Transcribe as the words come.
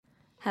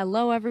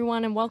Hello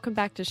everyone and welcome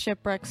back to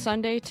Shipwreck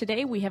Sunday.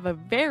 Today we have a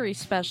very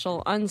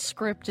special,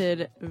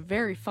 unscripted,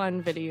 very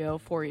fun video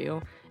for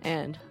you.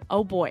 And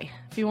oh boy,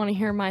 if you want to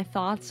hear my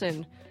thoughts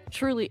in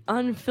truly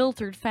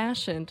unfiltered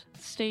fashion,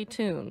 stay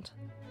tuned.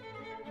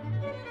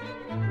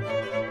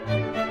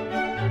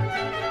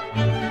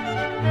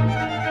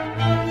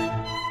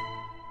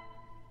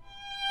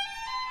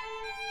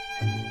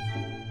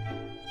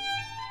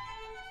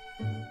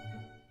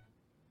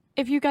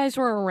 If you guys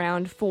were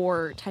around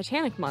for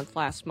Titanic month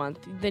last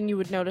month, then you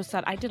would notice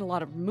that I did a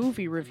lot of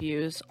movie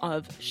reviews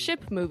of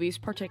ship movies,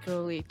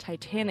 particularly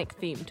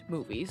Titanic-themed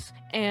movies,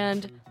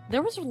 and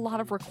there was a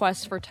lot of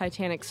requests for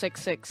Titanic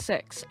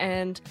 666,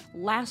 and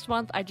last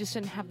month I just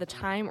didn't have the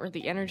time or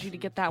the energy to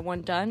get that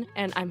one done,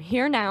 and I'm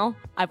here now,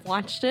 I've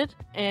watched it,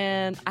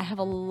 and I have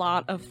a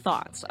lot of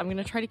thoughts. I'm going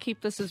to try to keep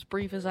this as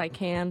brief as I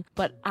can,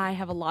 but I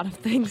have a lot of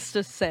things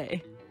to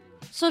say.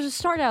 So to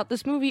start out,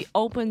 this movie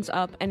opens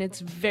up and it's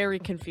very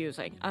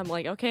confusing. I'm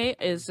like, okay,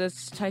 is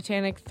this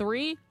Titanic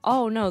 3?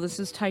 Oh no, this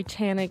is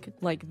Titanic,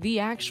 like the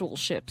actual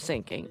ship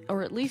sinking.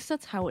 Or at least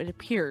that's how it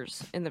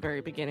appears in the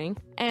very beginning.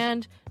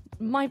 And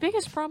my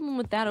biggest problem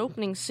with that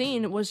opening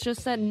scene was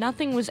just that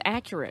nothing was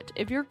accurate.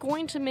 If you're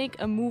going to make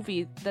a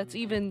movie that's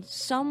even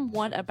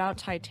somewhat about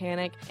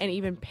Titanic and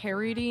even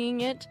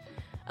parodying it,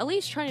 at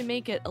least try to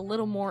make it a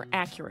little more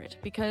accurate,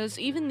 because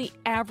even the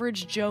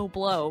average Joe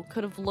Blow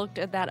could have looked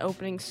at that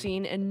opening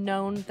scene and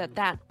known that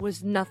that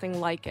was nothing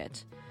like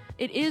it.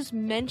 It is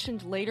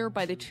mentioned later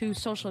by the two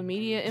social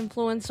media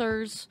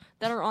influencers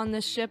that are on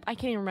this ship. I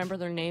can't even remember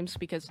their names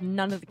because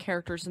none of the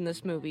characters in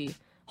this movie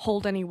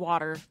hold any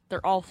water.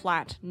 They're all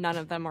flat. None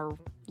of them are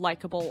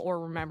likable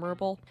or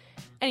memorable.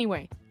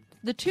 Anyway,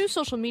 the two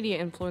social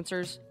media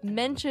influencers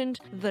mentioned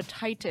the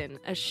Titan,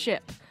 a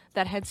ship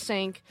that had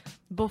sank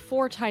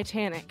before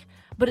Titanic,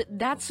 but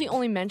that's the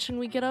only mention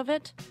we get of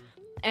it,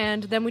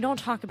 and then we don't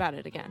talk about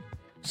it again.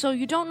 So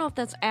you don't know if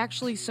that's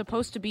actually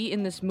supposed to be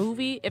in this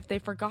movie, if they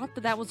forgot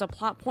that that was a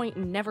plot point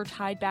and never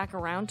tied back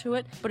around to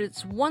it, but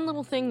it's one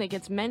little thing that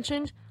gets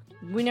mentioned,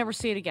 we never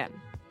see it again.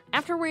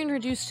 After we're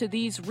introduced to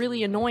these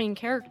really annoying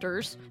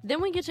characters,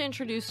 then we get to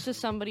introduce to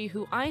somebody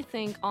who I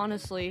think,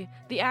 honestly,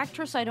 the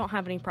actress I don't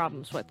have any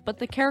problems with, but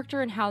the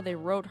character and how they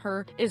wrote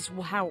her is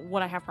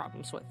what I have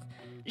problems with.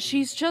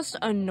 She's just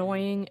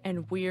annoying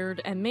and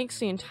weird and makes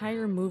the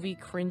entire movie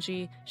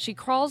cringy. She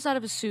crawls out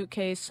of a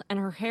suitcase and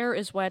her hair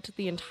is wet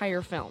the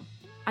entire film.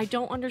 I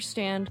don't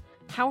understand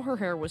how her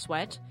hair was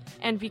wet,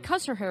 and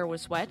because her hair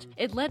was wet,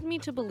 it led me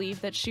to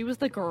believe that she was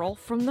the girl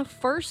from the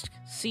first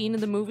scene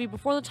in the movie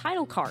before the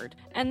title card.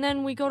 And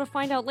then we go to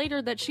find out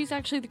later that she's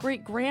actually the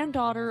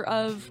great-granddaughter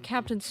of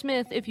Captain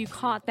Smith, if you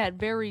caught that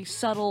very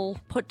subtle,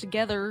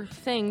 put-together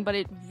thing, but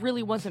it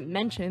really wasn't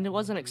mentioned, it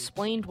wasn't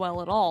explained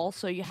well at all,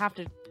 so you have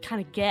to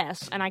kind of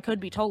guess, and I could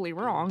be totally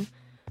wrong.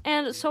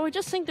 And so I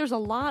just think there's a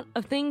lot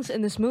of things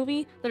in this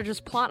movie that are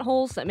just plot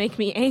holes that make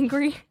me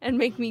angry and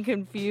make me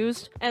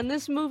confused, and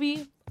this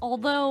movie,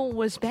 although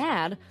was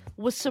bad,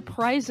 was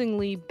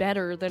surprisingly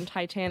better than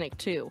Titanic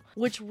 2,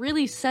 which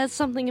really says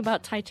something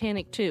about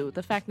Titanic 2,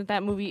 the fact that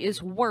that movie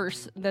is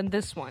worse than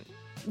this one.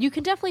 You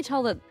can definitely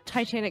tell that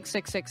Titanic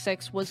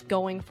 666 was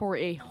going for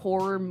a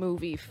horror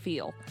movie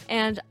feel,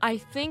 and I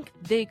think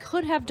they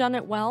could have done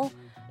it well,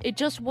 it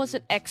just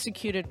wasn't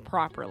executed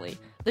properly.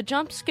 The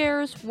jump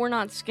scares were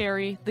not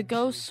scary, the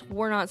ghosts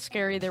were not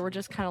scary, they were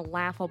just kind of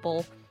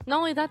laughable. Not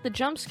only that, the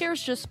jump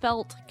scares just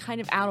felt kind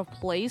of out of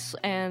place,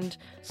 and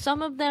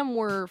some of them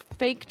were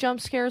fake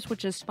jump scares,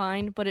 which is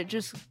fine, but it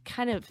just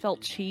kind of felt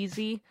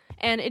cheesy.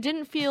 And it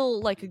didn't feel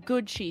like a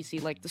good cheesy.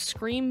 Like the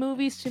Scream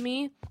movies to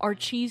me are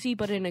cheesy,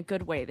 but in a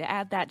good way. They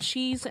add that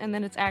cheese, and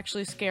then it's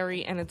actually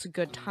scary, and it's a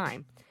good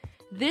time.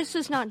 This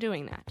is not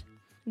doing that.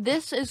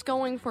 This is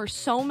going for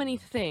so many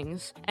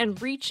things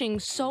and reaching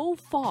so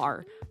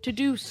far to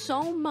do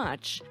so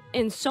much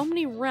in so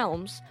many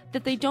realms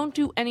that they don't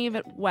do any of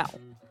it well.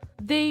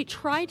 They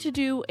try to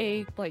do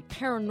a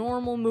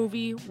paranormal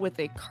movie with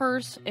a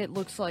curse. It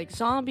looks like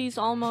zombies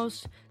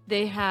almost.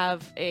 They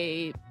have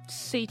a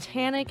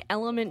satanic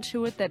element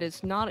to it that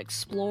is not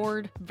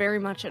explored very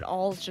much at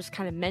all. It's just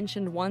kind of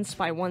mentioned once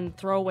by one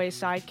throwaway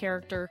side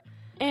character.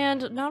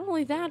 And not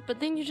only that, but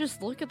then you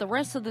just look at the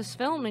rest of this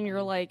film and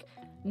you're like,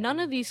 none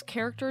of these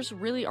characters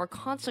really are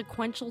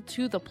consequential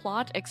to the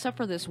plot except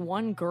for this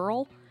one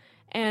girl.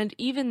 And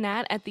even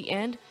that, at the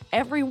end,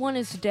 everyone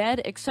is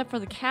dead except for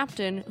the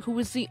captain, who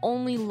was the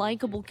only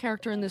likable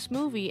character in this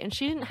movie, and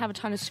she didn't have a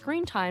ton of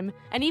screen time,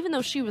 and even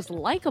though she was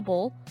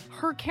likable,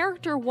 her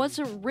character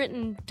wasn't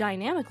written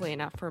dynamically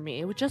enough for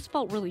me. It just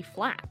felt really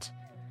flat.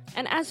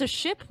 And as a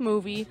ship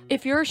movie,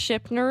 if you're a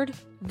ship nerd,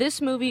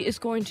 this movie is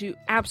going to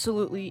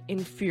absolutely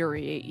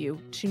infuriate you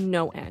to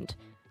no end.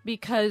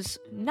 Because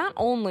not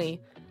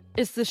only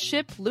is the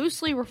ship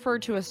loosely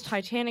referred to as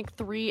Titanic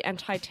 3 and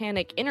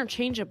Titanic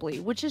interchangeably,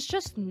 which is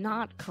just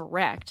not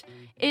correct.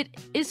 It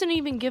isn't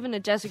even given a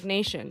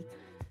designation.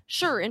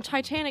 Sure, in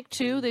Titanic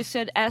 2, they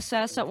said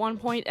SS at one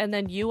point and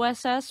then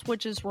USS,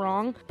 which is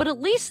wrong, but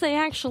at least they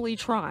actually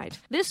tried.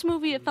 This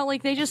movie, it felt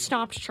like they just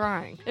stopped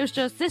trying. It was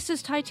just, this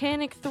is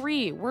Titanic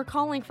 3, we're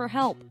calling for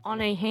help on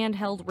a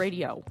handheld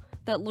radio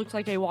that looked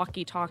like a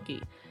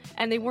walkie-talkie.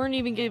 And they weren't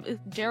even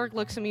Derek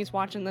looks at me, he's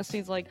watching this, and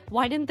he's like,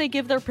 why didn't they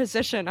give their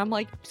position? I'm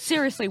like,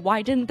 seriously,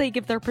 why didn't they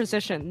give their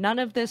position? None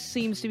of this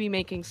seems to be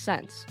making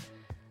sense.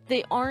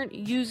 They aren't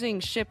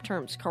using ship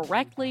terms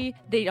correctly,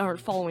 they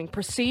aren't following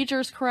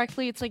procedures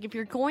correctly. It's like, if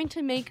you're going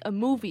to make a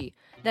movie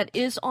that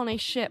is on a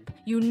ship,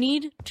 you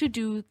need to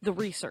do the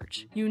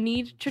research. You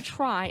need to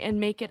try and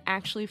make it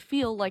actually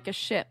feel like a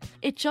ship.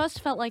 It just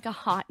felt like a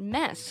hot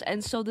mess,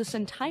 and so this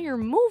entire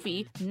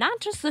movie, not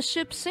just the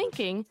ship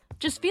sinking,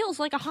 just feels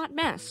like a hot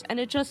mess, and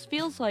it just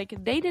feels like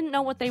they didn't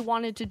know what they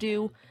wanted to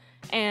do,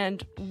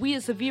 and we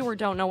as the viewer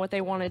don't know what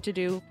they wanted to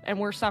do, and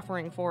we're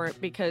suffering for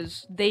it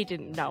because they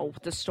didn't know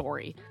the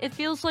story. It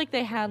feels like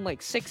they had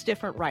like 6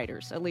 different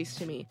writers, at least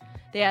to me.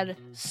 They had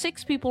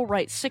 6 people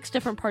write 6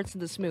 different parts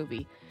of this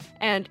movie,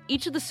 and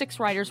each of the 6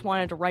 writers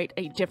wanted to write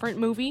a different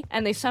movie,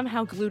 and they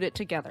somehow glued it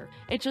together.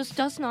 It just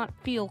does not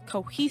feel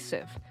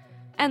cohesive.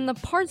 And the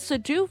parts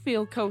that do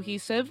feel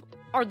cohesive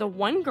are the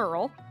one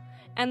girl,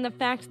 and the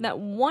fact that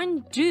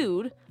one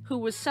dude who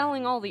was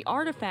selling all the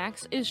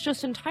artifacts is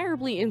just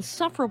entirely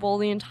insufferable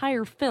the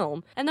entire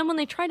film. And then when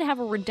they try to have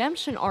a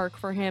redemption arc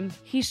for him,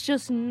 he's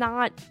just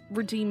not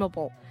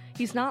redeemable.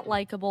 He's not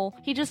likable.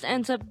 He just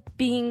ends up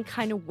being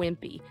kind of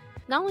wimpy.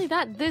 Not only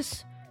that,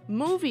 this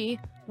movie,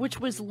 which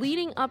was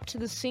leading up to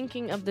the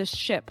sinking of this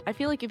ship, I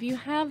feel like if you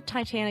have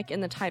Titanic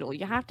in the title,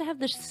 you have to have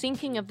the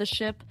sinking of the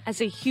ship as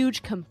a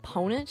huge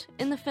component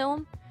in the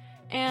film.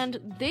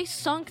 And they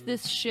sunk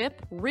this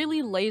ship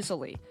really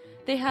lazily.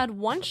 They had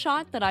one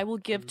shot that I will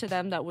give to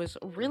them that was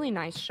a really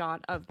nice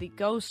shot of the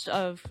ghost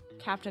of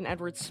Captain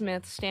Edward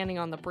Smith standing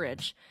on the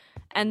bridge.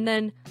 And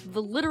then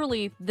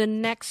literally the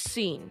next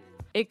scene,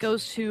 it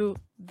goes to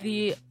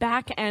the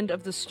back end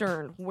of the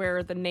stern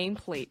where the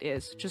nameplate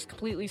is, just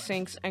completely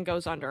sinks and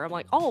goes under. I'm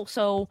like, oh,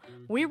 so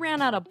we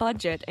ran out of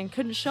budget and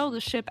couldn't show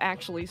the ship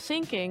actually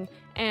sinking,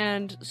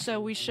 and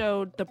so we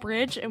showed the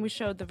bridge and we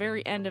showed the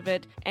very end of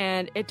it,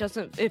 and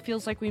it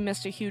feels like we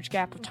missed a huge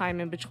gap of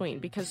time in between,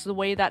 because the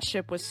way that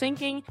ship was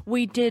sinking,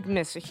 we did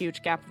miss a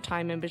huge gap of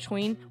time in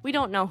between. We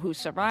don't know who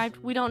survived,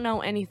 we don't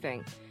know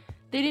anything.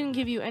 They didn't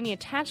give you any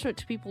attachment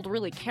to people to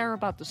really care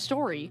about the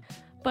story.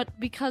 But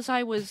because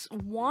I was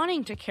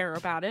wanting to care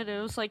about it,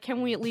 it was like,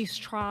 can we at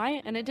least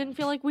try? And it didn't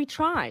feel like we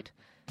tried.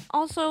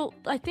 Also,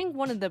 I think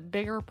one of the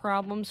bigger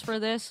problems for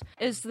this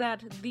is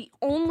that the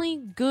only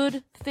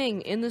good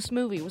thing in this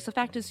movie was the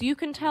fact is you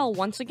can tell,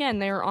 once again,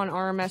 they're on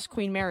RMS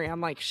Queen Mary.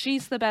 I'm like,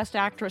 she's the best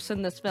actress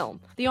in this film.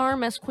 The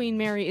RMS Queen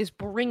Mary is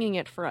bringing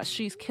it for us.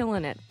 She's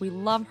killing it. We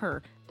love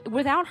her.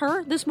 Without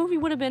her, this movie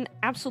would have been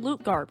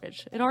absolute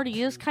garbage. It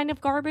already is kind of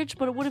garbage,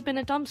 but it would have been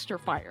a dumpster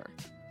fire.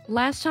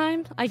 Last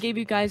time, I gave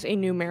you guys a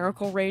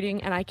numerical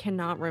rating, and I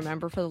cannot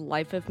remember for the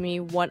life of me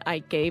what I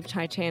gave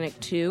Titanic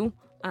 2.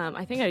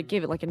 I think I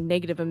gave it like a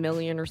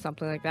 -1,000,000 or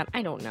something like that.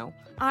 I don't know.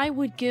 I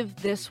would give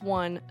this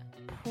one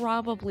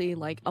probably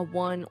like a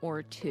 1 or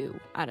a 2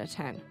 out of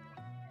 10.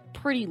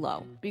 Pretty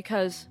low,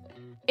 because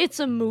it's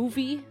a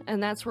movie,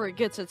 and that's where it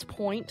gets its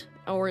point,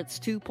 or its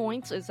 2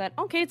 points, is that,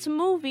 okay, it's a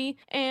movie,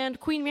 and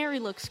Queen Mary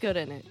looks good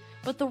in it.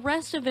 But the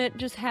rest of it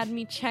just had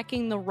me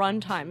checking the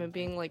runtime and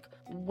being like,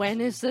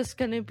 when is this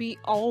gonna be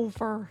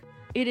over?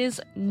 It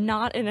is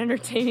not an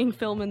entertaining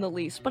film in the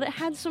least, but it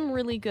had some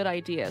really good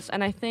ideas.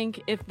 And I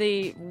think if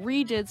they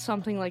redid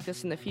something like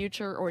this in the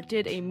future, or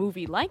did a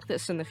movie like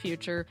this in the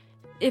future,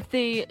 if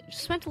they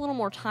spent a little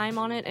more time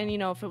on it, and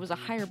if it was a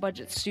higher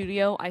budget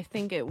studio, I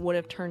think it would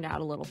have turned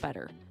out a little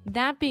better.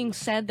 That being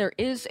said, there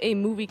is a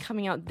movie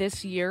coming out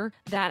this year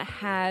that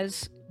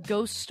has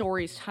ghost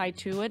stories tied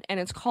to it, and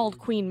it's called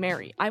Queen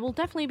Mary. I will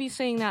definitely be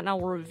saying that, and I'll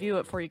review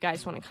it for you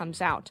guys when it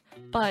comes out.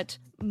 But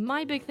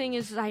my big thing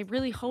is I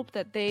really hope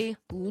that they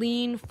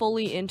lean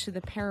fully into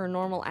the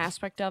paranormal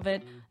aspect of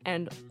it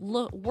and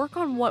work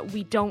on what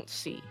we don't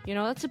see.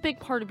 That's a big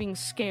part of being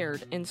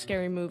scared in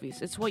scary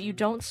movies. It's what you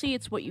don't see,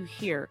 it's what you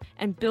hear,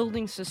 and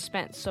building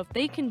suspense. So if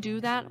they can do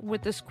that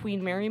with this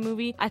Queen Mary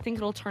movie, I think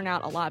it'll turn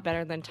out a lot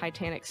better than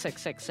Titanic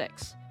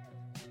 666.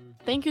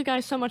 Thank you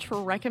guys so much for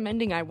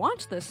recommending I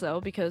watch this, though,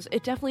 because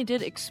it definitely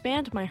did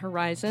expand my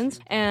horizons,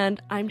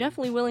 and I'm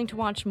definitely willing to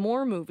watch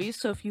more movies.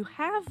 So if you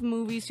have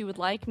movies you would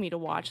like me to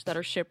watch that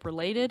are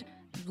ship-related,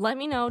 let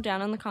me know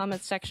down in the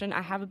comments section.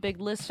 I have a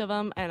big list of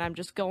them, and I'm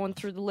just going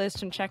through the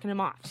list and checking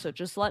them off. So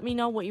just let me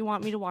know what you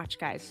want me to watch,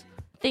 guys.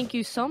 Thank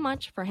you so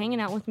much for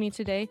hanging out with me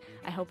today.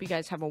 I hope you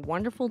guys have a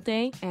wonderful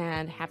day,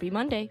 and happy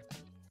Monday.